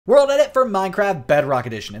WorldEdit for Minecraft Bedrock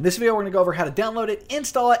Edition. In this video, we're going to go over how to download it,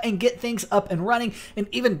 install it, and get things up and running, and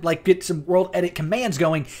even get some WorldEdit commands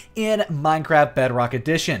going in Minecraft Bedrock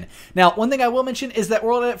Edition. Now, one thing I will mention is that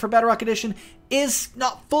WorldEdit for Bedrock Edition is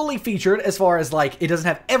not fully featured as far as it doesn't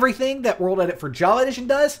have everything that WorldEdit for Java Edition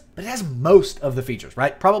does, but it has most of the features,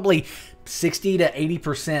 right? Probably 60 to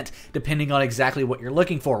 80% depending on exactly what you're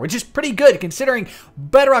looking for, which is pretty good considering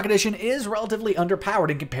Bedrock Edition is relatively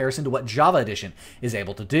underpowered in comparison to what Java Edition is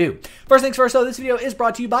able to do. First things first though, this video is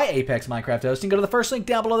brought to you by Apex Minecraft Hosting. Go to the first link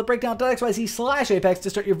down below the breakdown.xyz/Apex to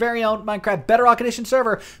start your very own Minecraft Bedrock Edition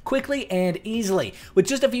server quickly and easily. With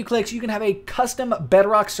just a few clicks, you can have a custom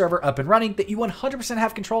Bedrock server up and running that you 100%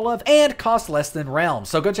 have control of and cost less than Realm.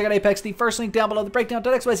 So go check out Apex, the first link down below the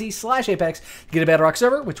breakdown.xyz/Apex to get a Bedrock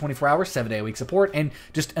server with 24 hours, 7-day-a-week support, and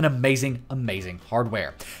just an amazing, amazing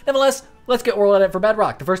hardware. Nevertheless, let's get WorldEdit for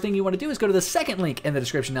Bedrock. The first thing you want to do is go to the second link in the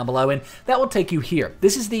description down below, and that will take you here.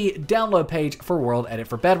 This is the download page for WorldEdit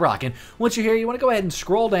for Bedrock, and once you're here, you want to go ahead and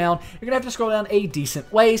scroll down. You're going to have to scroll down a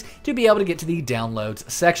decent ways to be able to get to the downloads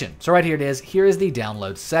section. So right here it is. Here is the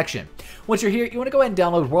downloads section. Once you're here, you want to go ahead and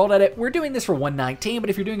download WorldEdit. We're doing this for 1.19, but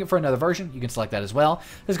if you're doing it for another version, you can select that as well.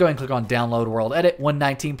 Let's go ahead and click on Download WorldEdit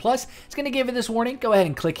 1.19 Plus. It's going to give you this warning. Go ahead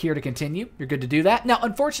and click here to continue. You're good to do that. Now,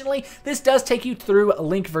 unfortunately, this does take you through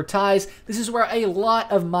Linkvertise. This is where a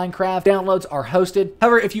lot of Minecraft downloads are hosted.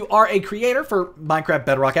 However, if you are a creator for Minecraft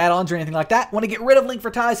Bedrock add-ons or anything like that, want to get rid of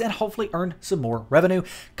Linkvertise and hopefully earn some more revenue,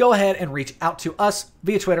 go ahead and reach out to us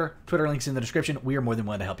via Twitter. Twitter links in the description. We are more than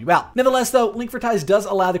willing to help you out. Nevertheless, though, Linkvertise does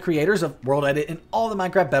allow the creators of WorldEdit and all the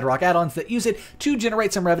Minecraft Bedrock add-ons that use it to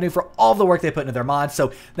generate some revenue for all the work they put into their mods.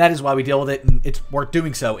 So that is why we deal with it, and it's worth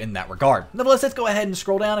doing so in that regard. Nevertheless, let's go ahead and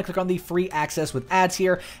scroll down and click on the free access with ads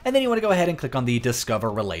here, and then you want to go ahead and click on the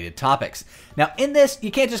discover related topics. Now, in this, you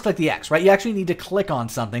can't just click the X, right? You actually need to click on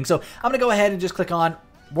something. So I'm going to go ahead and just click on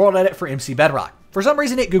WorldEdit for MC Bedrock. For some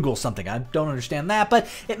reason, it Googles something. I don't understand that, but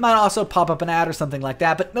it might also pop up an ad or something like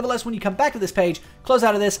that. But nevertheless, when you come back to this page, close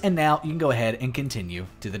out of this, and now you can go ahead and continue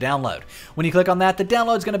to the download. When you click on that, the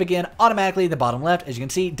download is going to begin automatically at the bottom left. As you can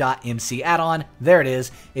see, .mc add-on. There it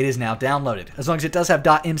is. It is now downloaded. As long as it does have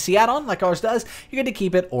 .mc add-on, like ours does, you're good to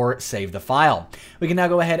keep it or save the file. We can now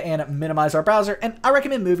go ahead and minimize our browser, and I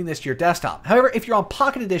recommend moving this to your desktop. However, if you're on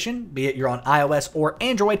Pocket Edition, be it you're on iOS or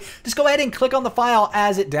Android, just go ahead and click on the file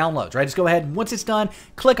as it downloads, right? Just go ahead and once it's done,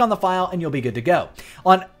 click on the file and you'll be good to go.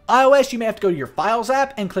 On iOS, you may have to go to your Files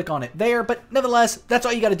app and click on it there, but nevertheless, that's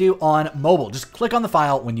all you got to do on mobile. Just click on the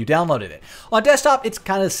file when you downloaded it. On desktop, it's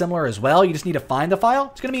kind of similar as well. You just need to find the file.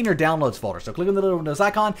 It's going to be in your downloads folder. So click on the little Windows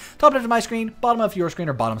icon, top left of my screen, bottom of your screen,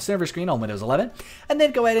 or bottom center of your screen on Windows 11, and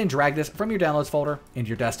then go ahead and drag this from your downloads folder into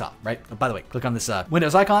your desktop, right? Oh, by the way, click on this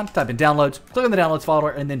Windows icon, type in downloads, click on the downloads folder,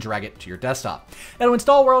 and then drag it to your desktop. Now to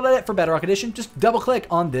install WorldEdit for Bedrock Edition, just double click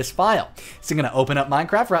on this file. It's going to open up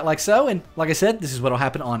Minecraft right like so, and like I said, this is what will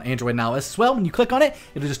happen on Android and iOS as well. When you click on it,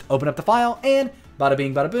 it'll just open up the file, and bada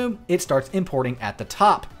bing, bada boom, it starts importing at the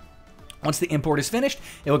top. Once the import is finished,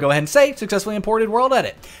 it will go ahead and say, successfully imported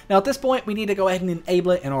WorldEdit. Now at this point, we need to go ahead and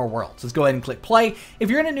enable it in our world. So let's go ahead and click play.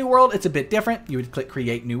 If you're in a new world, it's a bit different. You would click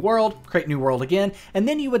create new world again, and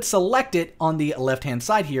then you would select it on the left-hand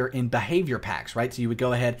side here in behavior packs, right? So you would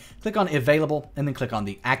go ahead, click on available, and then click on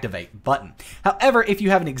the activate button. However, if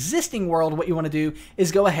you have an existing world, what you want to do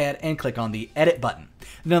is go ahead and click on the edit button.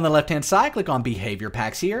 Then on the left-hand side, click on behavior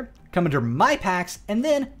packs here, come under My Packs, and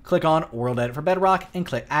then click on WorldEdit for Bedrock and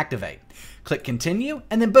click Activate. Click Continue,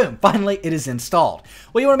 and then boom, finally it is installed.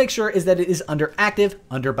 What you want to make sure is that it is under Active,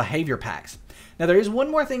 under Behavior Packs. Now there is one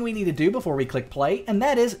more thing we need to do before we click play, and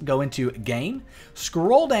that is go into Game,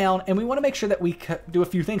 scroll down, and we want to make sure that we do a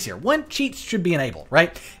few things here. One, cheats should be enabled, right?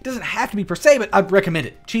 It doesn't have to be per se, but I'd recommend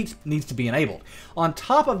it. Cheats needs to be enabled. On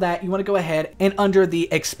top of that, you want to go ahead and under the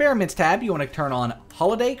Experiments tab, you want to turn on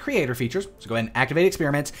Holiday Creator Features. So go ahead and activate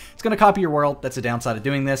Experiments. It's going to copy your world. That's the downside of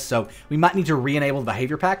doing this. So we might need to re-enable the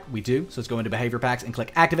Behavior Pack. We do. So let's go into Behavior Packs and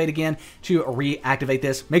click Activate again to reactivate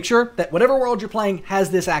this. Make sure that whatever world you're playing has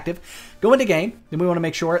this active. Go into Game. Then we want to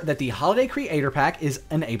make sure that the Holiday Creator Pack is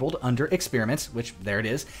enabled under Experiments, which there it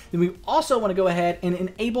is. Then we also want to go ahead and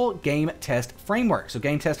enable Gametest Framework. So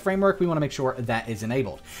Gametest Framework, we want to make sure that is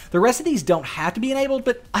enabled. The rest of these don't have to be enabled,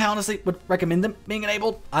 but I honestly would recommend them being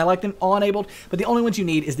enabled. I like them all enabled, but the only ones you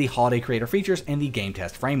need is the Holiday Creator Features and the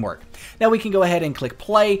Gametest Framework. Now we can go ahead and click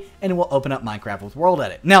play, and it will open up Minecraft with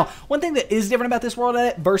WorldEdit. Now, one thing that is different about this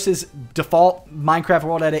WorldEdit versus default Minecraft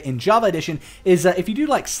WorldEdit in Java Edition is if you do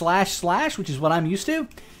like // which is what I'm used to,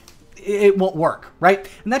 it won't work, right?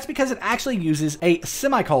 And that's because it actually uses a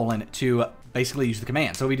semicolon to basically use the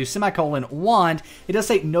command. So we do semicolon wand. It does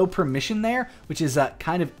say no permission there, which is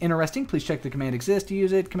kind of interesting. Please check the command exists to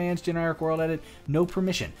use it. Commands, generic, WorldEdit, no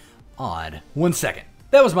permission. Odd. 1 second.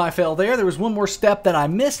 That was my fail there. There was one more step that I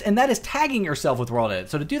missed, and that is tagging yourself with WorldEdit.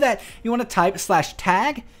 So to do that, you want to type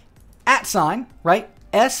 /tag, @ right?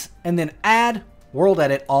 S, and then add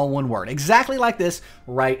WorldEdit, all one word. Exactly like this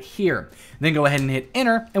right here. Then go ahead and hit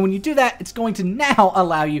enter, and when you do that, it's going to now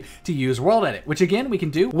allow you to use WorldEdit, which again, we can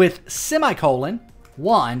do with semicolon,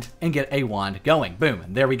 wand, and get a wand going. Boom,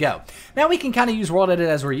 and there we go. Now we can kind of use WorldEdit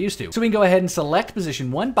as we're used to. So we can go ahead and select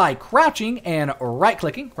position 1 by crouching and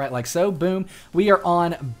right-clicking, right like so, boom. We are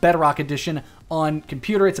on Bedrock Edition on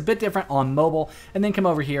computer. It's a bit different on mobile. And then come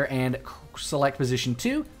over here and select position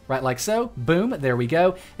 2, right like so, boom, there we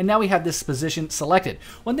go. And now we have this position selected.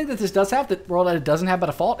 One thing that this does have that WorldEdit doesn't have by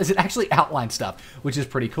default is it actually outlines stuff, which is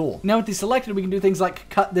pretty cool. Now with these selected, we can do things like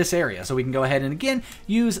cut this area. So we can go ahead and again,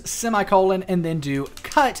 use semicolon and then do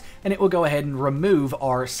cut, and it will go ahead and remove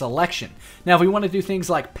our selection. Now if we want to do things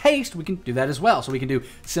like paste, we can do that as well. So we can do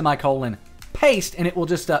semicolon paste, and it will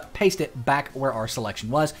just paste it back where our selection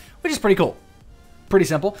was, which is pretty cool. Pretty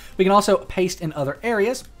simple. We can also paste in other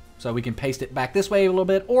areas. So we can paste it back this way a little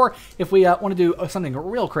bit, or if we want to do something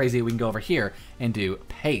real crazy, we can go over here and do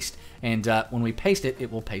paste. And when we paste it,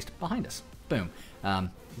 it will paste behind us. Boom.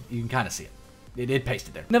 You can kind of see it. It did paste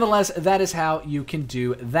it there. Nevertheless, that is how you can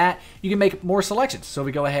do that. You can make more selections. So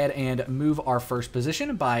we go ahead and move our first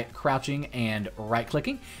position by crouching and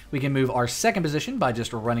right-clicking. We can move our second position by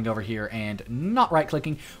just running over here and not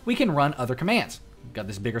right-clicking. We can run other commands. Got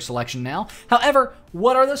this bigger selection now. However,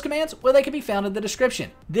 what are those commands? Well, they can be found in the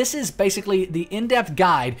description. This is basically the in-depth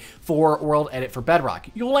guide for WorldEdit for Bedrock.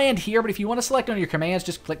 You'll land here, but if you want to select on your commands,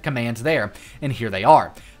 just click commands there, and here they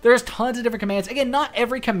are. There's tons of different commands. Again, not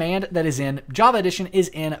every command that is in Java Edition is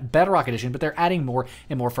in Bedrock Edition, but they're adding more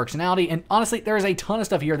and more functionality. And honestly, there is a ton of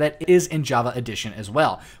stuff here that is in Java Edition as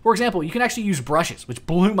well. For example, you can actually use brushes, which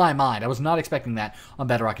blew my mind. I was not expecting that on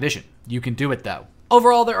Bedrock Edition. You can do it though.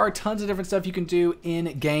 Overall, there are tons of different stuff you can do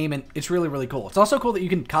in game, and it's really, really cool. It's also cool that you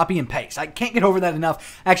can copy and paste. I can't get over that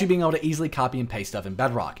enough, actually being able to easily copy and paste stuff in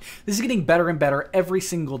Bedrock. This is getting better and better every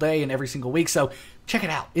single day and every single week, so check it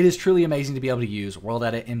out. It is truly amazing to be able to use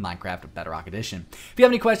WorldEdit in Minecraft Bedrock Edition. If you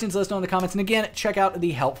have any questions, let us know in the comments, and again, check out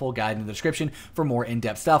the helpful guide in the description for more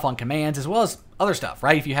in-depth stuff on commands, as well as other stuff,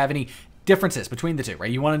 right? If you have any differences between the two, right?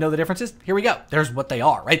 You want to know the differences? Here we go. There's what they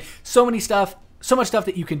are, right? So much stuff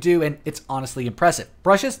that you can do, and it's honestly impressive.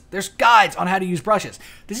 Brushes, there's guides on how to use brushes.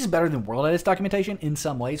 This is better than WorldEdit's documentation in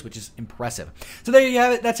some ways, which is impressive. So there you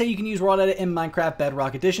have it. That's how you can use WorldEdit in Minecraft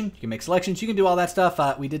Bedrock Edition. You can make selections. You can do all that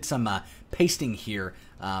stuff. We did some pasting here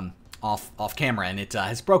off camera, and it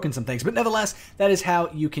has broken some things, but nevertheless, that is how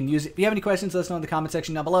you can use it. If you have any questions, let us know in the comment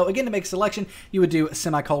section down below. Again, to make a selection, you would do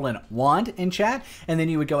semicolon wand in chat, and then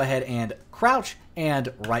you would go ahead and crouch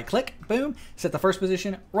and right click, boom, set the first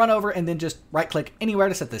position, run over, and then just right click anywhere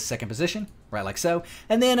to set the second position, right like so.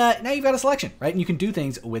 And then now you've got a selection, right? And you can do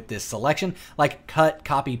things with this selection, like cut,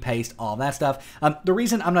 copy, paste, all that stuff. The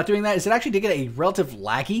reason I'm not doing that is it actually did get a relatively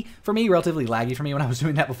laggy for me when I was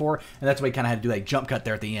doing that before, and that's why I kind of had to do a jump cut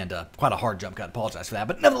there at the end. Quite a hard jump cut, apologize for that.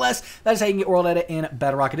 But nevertheless, that is how you can get WorldEdit in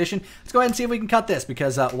Bedrock Edition. Let's go ahead and see if we can cut this,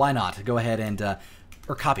 because why not? Go ahead and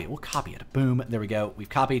or copy it. We'll copy it. Boom. There we go. We've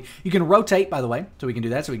copied. You can rotate, by the way. So we can do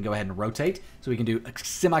that. So we can go ahead and rotate. So we can do a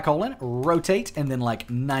semicolon, rotate, and then like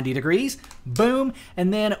 90 degrees. Boom.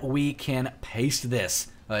 And then we can paste this.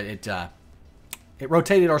 It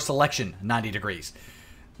rotated our selection 90 degrees.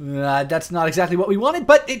 That's not exactly what we wanted,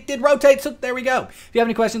 but it did rotate. So there we go. If you have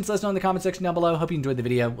any questions, let us know in the comment section down below. Hope you enjoyed the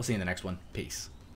video. We'll see you in the next one. Peace.